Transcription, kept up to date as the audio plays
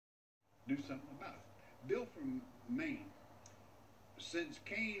do something about it. Bill from Maine. Since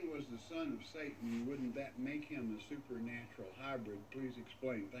Cain was the son of Satan, wouldn't that make him a supernatural hybrid? Please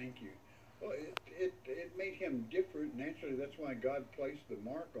explain. Thank you. Well, it made him different. Naturally, that's why God placed the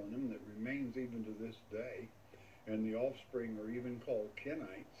mark on him that remains even to this day. And the offspring are even called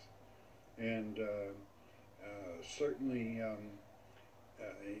Kenites. And certainly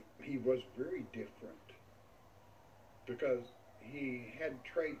he was very different because he had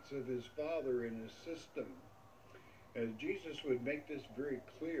traits of his father in his system. Jesus would make this very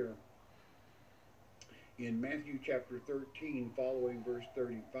clear in Matthew chapter 13, following verse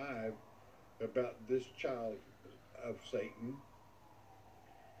 35, about this child of Satan,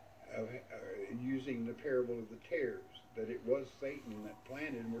 using the parable of the tares, that it was Satan that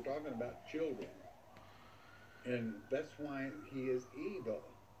planted, and we're talking about children. And that's why he is evil.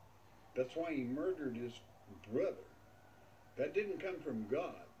 That's why he murdered his brother. That didn't come from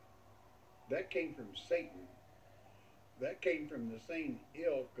God. That came from Satan. That came from the same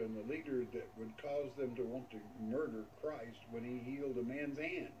ilk and the leader that would cause them to want to murder Christ when he healed a man's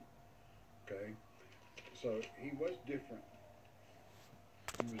hand. Okay? So he was different.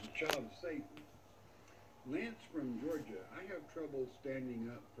 He was a child of Satan. Lance from Georgia. I have trouble standing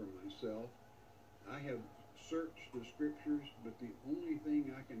up for myself. I have searched the scriptures, but the only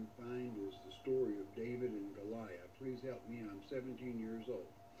thing I can find is the story of David and Goliath. Please help me. I'm 17 years old.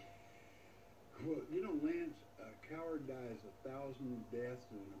 Well, you know, Lance, a coward dies 1,000 deaths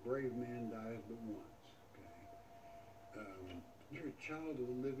and a brave man dies but once. Okay, you're a child of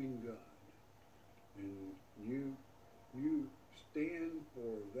the living God, and you stand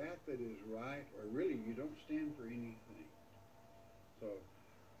for that is right, or really you don't stand for anything. So,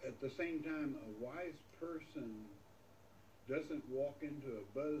 at the same time, a wise person doesn't walk into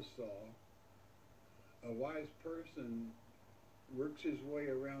a buzzsaw. A wise person works his way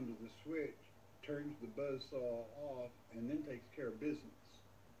around to the switch, turns the buzzsaw off, and then takes care of business.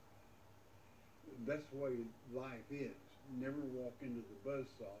 That's the way life is. Never walk into the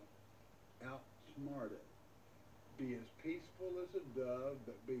buzzsaw. Outsmart it. Be as peaceful as a dove,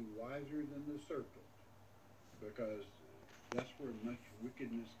 but be wiser than the serpent. Because that's where much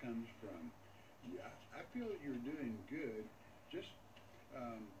wickedness comes from. Yeah, I feel you're doing good. Just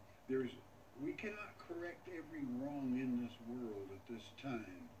we cannot correct every wrong in this world at this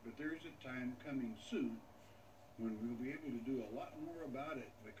time, but there's a time coming soon when we'll be able to do a lot more about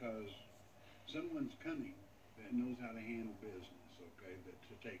it because someone's coming that knows how to handle business, okay,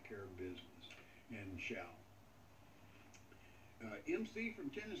 to take care of business and shall. MC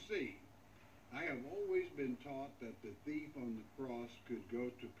from Tennessee. I have always been taught that the thief on the cross could go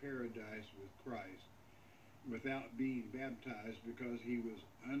to paradise with Christ without being baptized because he was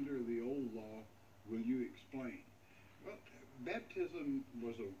under the old law. Will you explain? Well, baptism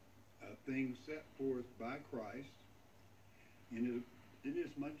was a thing set forth by Christ,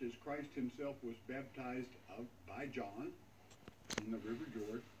 inasmuch as Christ himself was baptized by John in the River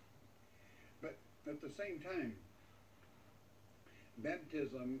Jordan. But at the same time,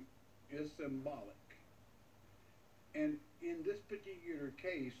 baptism is symbolic. And in this particular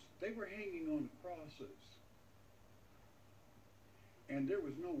case, they were hanging on crosses. And there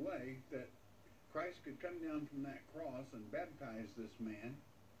was no way that Christ could come down from that cross and baptize this man.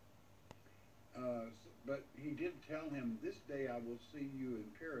 But he did tell him, this day I will see you in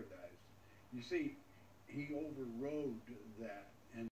paradise. You see, he overrode that.